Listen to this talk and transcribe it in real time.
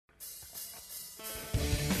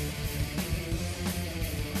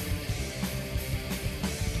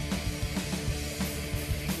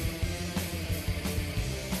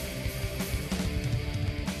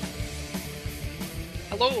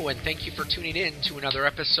Hello, and thank you for tuning in to another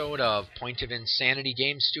episode of Point of Insanity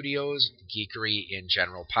Game Studios' Geekery in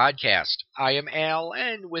General podcast. I am Al,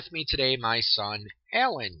 and with me today, my son,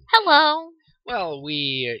 Alan. Hello. Well,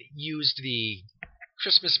 we used the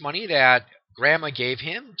Christmas money that Grandma gave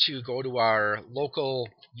him to go to our local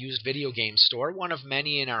used video game store, one of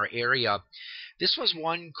many in our area. This was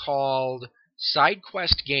one called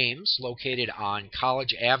SideQuest Games, located on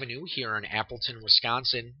College Avenue here in Appleton,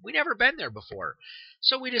 Wisconsin. We'd never been there before.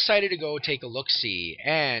 So we decided to go take a look-see,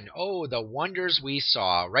 and oh, the wonders we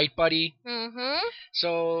saw, right, buddy? Mm-hmm.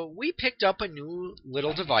 So we picked up a new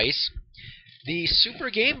little device, the Super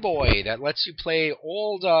Game Boy, that lets you play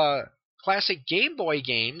old classic Game Boy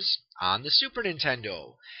games on the Super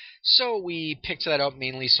Nintendo. So we picked that up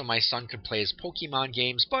mainly so my son could play his Pokemon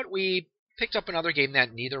games, but we picked up another game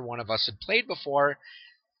that neither one of us had played before,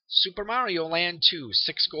 Super Mario Land 2,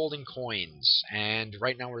 6 golden coins. And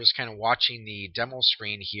right now we're just kind of watching the demo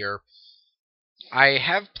screen here. I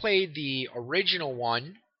have played the original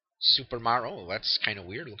one, Super Mario. Oh, that's kind of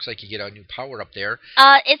weird. Looks like you get a new power up there.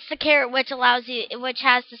 It's the carrot which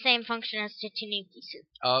has the same function as the Tanuki suit.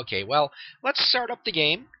 Okay, well, let's start up the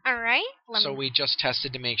game. All right. So we just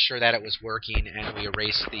tested to make sure that it was working, and we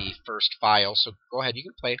erased the first file. So go ahead, you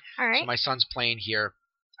can play. All right. So my son's playing here.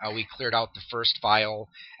 We cleared out the first file.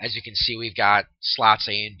 As you can see, we've got slots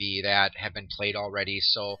A and B that have been played already.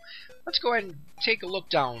 So let's go ahead and take a look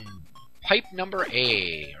down pipe number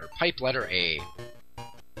A, or pipe letter A.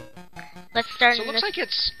 Let's start. So it looks like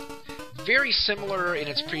it's very similar in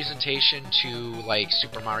its presentation to like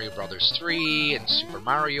Super Mario Bros. 3 and Super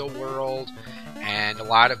Mario World and a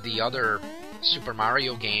lot of the other Super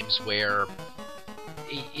Mario games where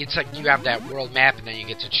it's like you have that world map and then you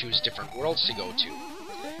get to choose different worlds to go to.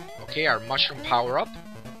 Okay, our mushroom power-up.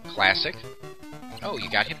 Classic. Oh, you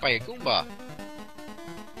got hit by a Goomba.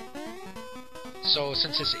 So,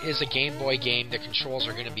 since this is a Game Boy game, the controls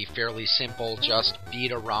are going to be fairly simple. Just B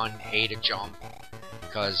to run, A to jump.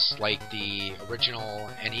 Because, like the original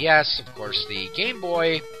NES, of course, the Game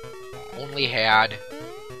Boy only had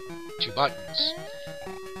 2 buttons.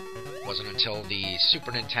 It wasn't until the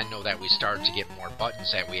Super Nintendo that we started to get more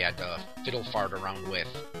buttons that we had to fiddle fart around with.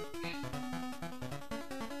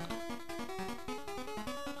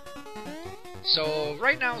 So,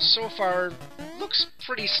 right now, so far, looks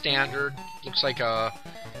pretty standard. Looks like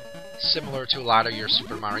similar to a lot of your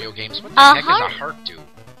Super Mario games. What the heck does a heart do?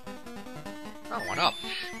 Oh, one up.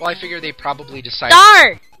 Well, I figure they probably decided...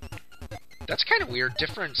 Star! That's kind of weird.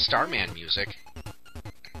 Different Starman music.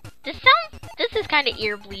 This is kind of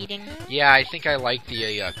ear-bleeding. Yeah, I think I like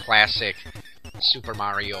the classic Super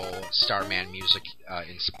Mario Starman music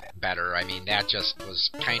better. I mean, that just was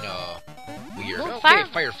kind of weird. Ooh, okay,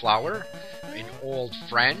 Fire Flower. An old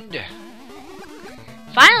friend.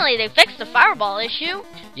 Finally, they fixed the fireball issue.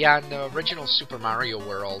 Yeah, in the original Super Mario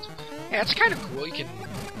World. Yeah, it's kind of cool. You can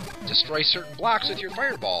destroy certain blocks with your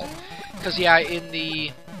fireball. Because, yeah, in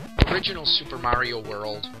the original Super Mario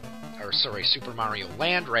World, or sorry, Super Mario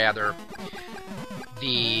Land, rather,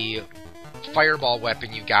 the fireball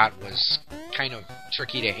weapon you got was kind of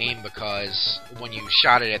tricky to aim because when you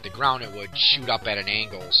shot it at the ground, it would shoot up at an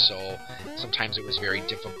angle, so sometimes it was very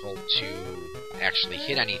difficult to actually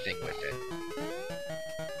hit anything with it.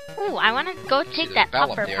 Ooh, I want to go take that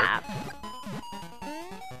upper pop.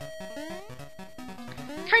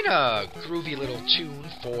 Kind of groovy little tune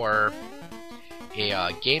for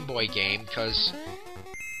a Game Boy game, because I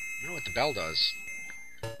don't know what the bell does.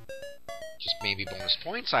 Just maybe bonus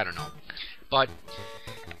points? I don't know. But,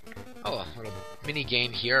 oh, a little mini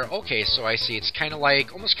game here. Okay, so I see. It's kind of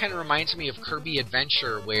like, almost kind of reminds me of Kirby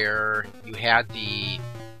Adventure, where you had the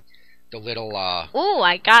little, ooh,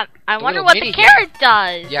 I wonder what the carrot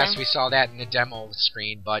does! Yes, we saw that in the demo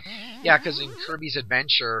screen, but, yeah, because in Kirby's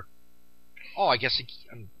Adventure, oh, I guess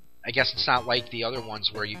it's not like the other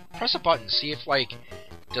ones where you press a button, see if, like,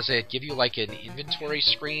 does it give you, like, an inventory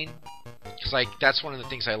screen? Because, like, that's one of the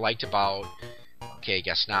things I liked about... Okay, I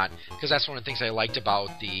guess not. Because that's one of the things I liked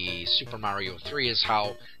about the Super Mario 3 is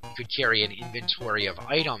how you could carry an inventory of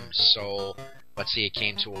items. So, let's say it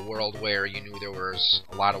came to a world where you knew there was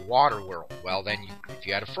a lot of water world. Well, then, if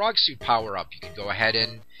you had a frog suit power-up, you could go ahead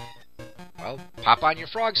and, well, pop on your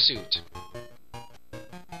frog suit.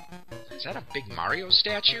 Is that a big Mario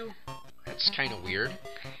statue? That's kind of weird.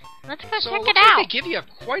 Let's go so check it it out. Like they give you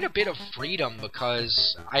quite a bit of freedom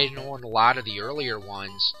because I know in a lot of the earlier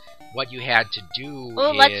ones, what you had to do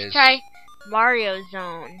is... let's try Mario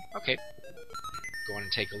Zone. Okay. Go in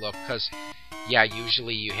and take a look, because, yeah,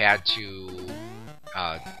 usually you had to,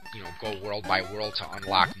 go world by world to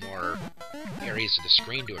unlock more areas of the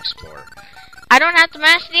screen to explore. I don't have to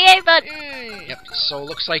mash the A button! Yep, so it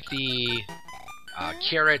looks like the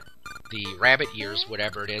carrot, the rabbit ears,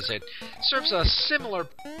 whatever it is, it serves a similar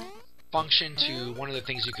function to one of the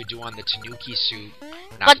things you could do on the Tanuki suit.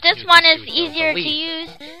 But this one is easier to use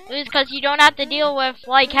because you don't have to deal with,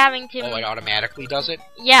 like, having to... Oh, it automatically does it?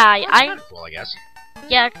 Yeah, That's kind of cool, I guess.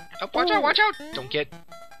 Yeah. Oh, watch out! Don't get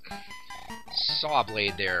saw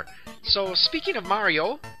blade there. So, speaking of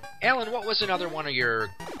Mario, Alan, what was another one of your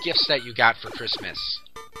gifts that you got for Christmas?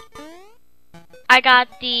 I got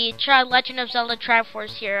the Legend of Zelda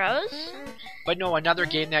Triforce Heroes. But no, another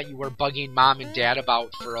game that you were bugging Mom and Dad about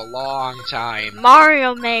for a long time.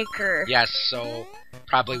 Mario Maker. Yes, so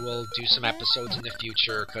probably we'll do some episodes in the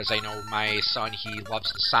future, because I know my son, he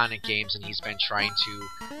loves the Sonic games, and he's been trying to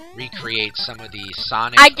recreate some of the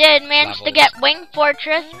Sonic I did manage to levels. get Wing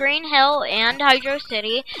Fortress, Green Hill, and Hydro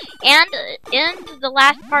City, and in the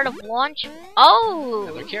last part of launch...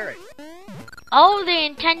 Another carrot. Oh, they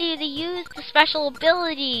intended to use the special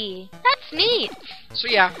ability. That's neat. So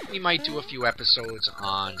yeah, we might do a few episodes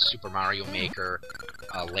on Super Mario Maker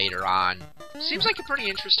later on. Seems like a pretty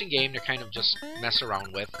interesting game to kind of just mess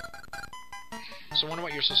around with. So I wonder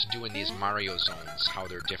what you're supposed to do in these Mario zones, how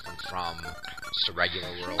they're different from just a regular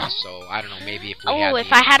world. So I don't know, maybe if we had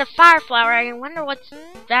if I had a fire flower, I wonder what's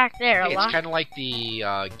back there. Hey, it's kind of like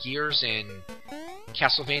the gears in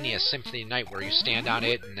Castlevania Symphony of the Night, where you stand on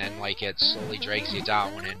it and then like it slowly drags you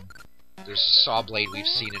down, and there's a saw blade we've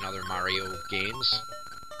seen in other Mario games.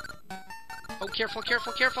 Oh, careful,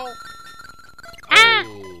 careful, careful! Ah!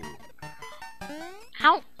 Oh.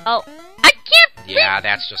 How? Oh, I can't. Yeah,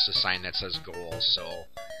 that's just a sign that says goal. So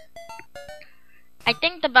I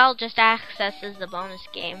think the bell just accesses the bonus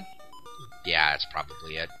game. yeah, that's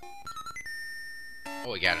probably it.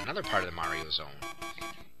 Oh, we got another part of the Mario zone.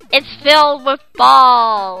 It's filled with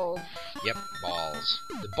balls. Yep, balls.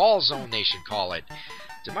 The ball zone, they should call it.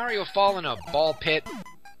 Did Mario fall in a ball pit?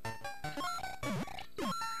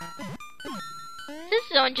 This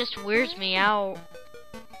zone just weirds me out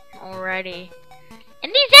already.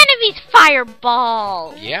 And these enemies fire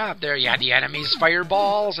balls. Yeah, there you have the enemies fire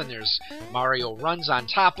balls, and there's Mario runs on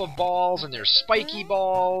top of balls, and there's spiky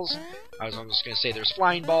balls. I was almost going to say there's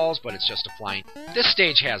flying balls, but it's just a flying... This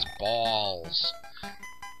stage has balls.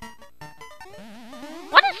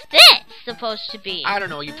 What is this supposed to be? I don't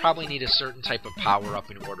know, you probably need a certain type of power-up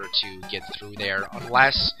in order to get through there,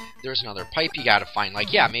 unless there's another pipe you gotta find.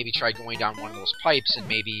 Like, yeah, maybe try going down one of those pipes, and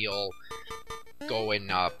maybe you'll go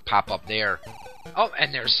and pop up there. Oh,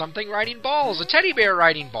 and there's something riding balls! A teddy bear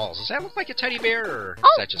riding balls! Does that look like a teddy bear, or is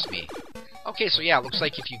that just me? Okay, so yeah, it looks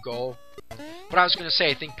like if you go... But I was going to say,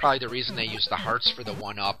 I think probably the reason they used the hearts for the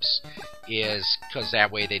 1-ups is because that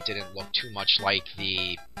way they didn't look too much like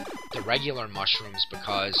the regular mushrooms,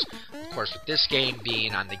 because, of course, with this game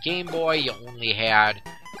being on the Game Boy, you only had,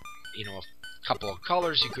 you know, a couple of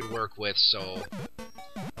colors you could work with, so...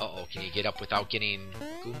 Uh-oh, can you get up without getting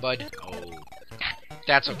Goomba'd? Oh,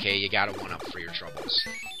 that's okay, you got a 1-up for your troubles.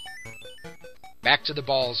 Back to the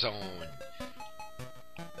ball zone.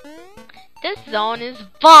 This zone is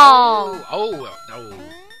balls. Oh.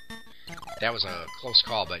 That was a close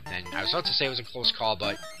call, but then I was about to say it was a close call,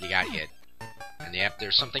 but you got hit. And yep,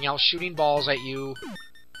 there's something else shooting balls at you.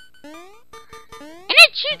 And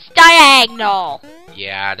it shoots diagonal.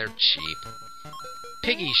 Yeah, they're cheap.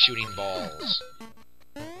 Piggy shooting balls.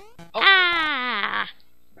 Oh. Ah.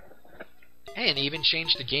 And they even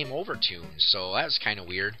changed the game over tune, so that was kind of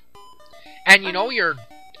weird. And you know,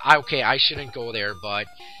 okay, I shouldn't go there, but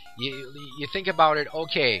you think about it,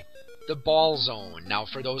 okay, the ball zone. Now,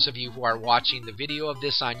 for those of you who are watching the video of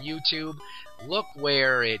this on YouTube, look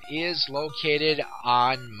where it is located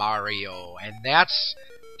on Mario. And that's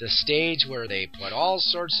the stage where they put all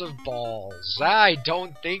sorts of balls. I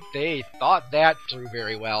don't think they thought that through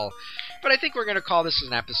very well. But I think we're going to call this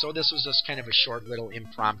an episode. This was just kind of a short little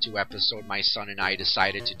impromptu episode my son and I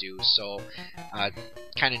decided to do. So,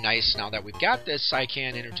 kind of nice now that we've got this, I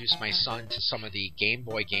can introduce my son to some of the Game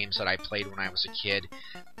Boy games that I played when I was a kid.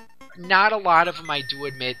 Not a lot of them, I do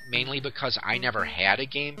admit, mainly because I never had a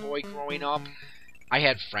Game Boy growing up. I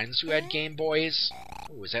had friends who had Game Boys.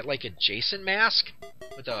 Oh, is that like a Jason mask?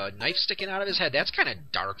 With a knife sticking out of his head? That's kind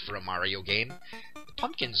of dark for a Mario game. The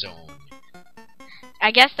Pumpkin Zone. I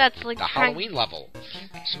guess that's like the Halloween level.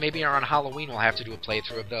 So maybe around Halloween we'll have to do a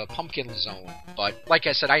playthrough of the Pumpkin Zone. But like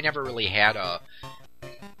I said, I never really had a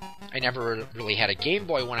Game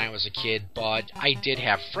Boy when I was a kid, but I did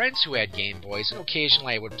have friends who had Game Boys, and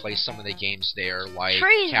occasionally I would play some of the games there, like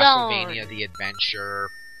Tree Castlevania Zone. The Adventure,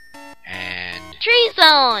 and... Tree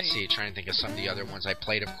Zone! Let's see, trying to think of some of the other ones I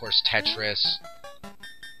played, of course, Tetris.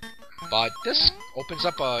 But this opens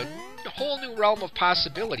up a whole new realm of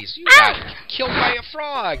possibilities. You got killed by a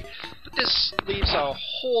frog. But this leaves a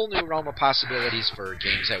whole new realm of possibilities for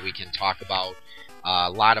games that we can talk about.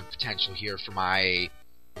 A lot of potential here for my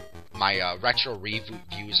retro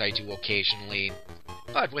reviews I do occasionally.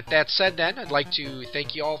 But with that said then, I'd like to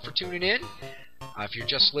thank you all for tuning in. If you're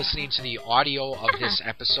just listening to the audio of this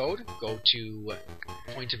episode, go to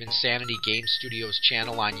Point of Insanity Game Studios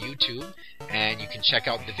channel on YouTube, and you can check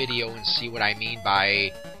out the video and see what I mean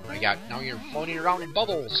by... now you're floating around in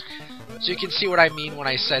bubbles. So you can see what I mean when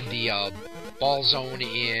I said the ball zone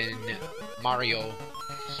in Mario.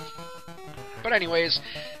 But anyways,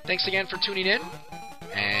 thanks again for tuning in,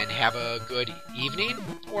 and have a good evening,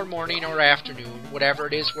 or morning, or afternoon, whatever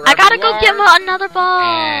it is, wherever I gotta you go are, get another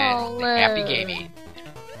ball. and happy gaming.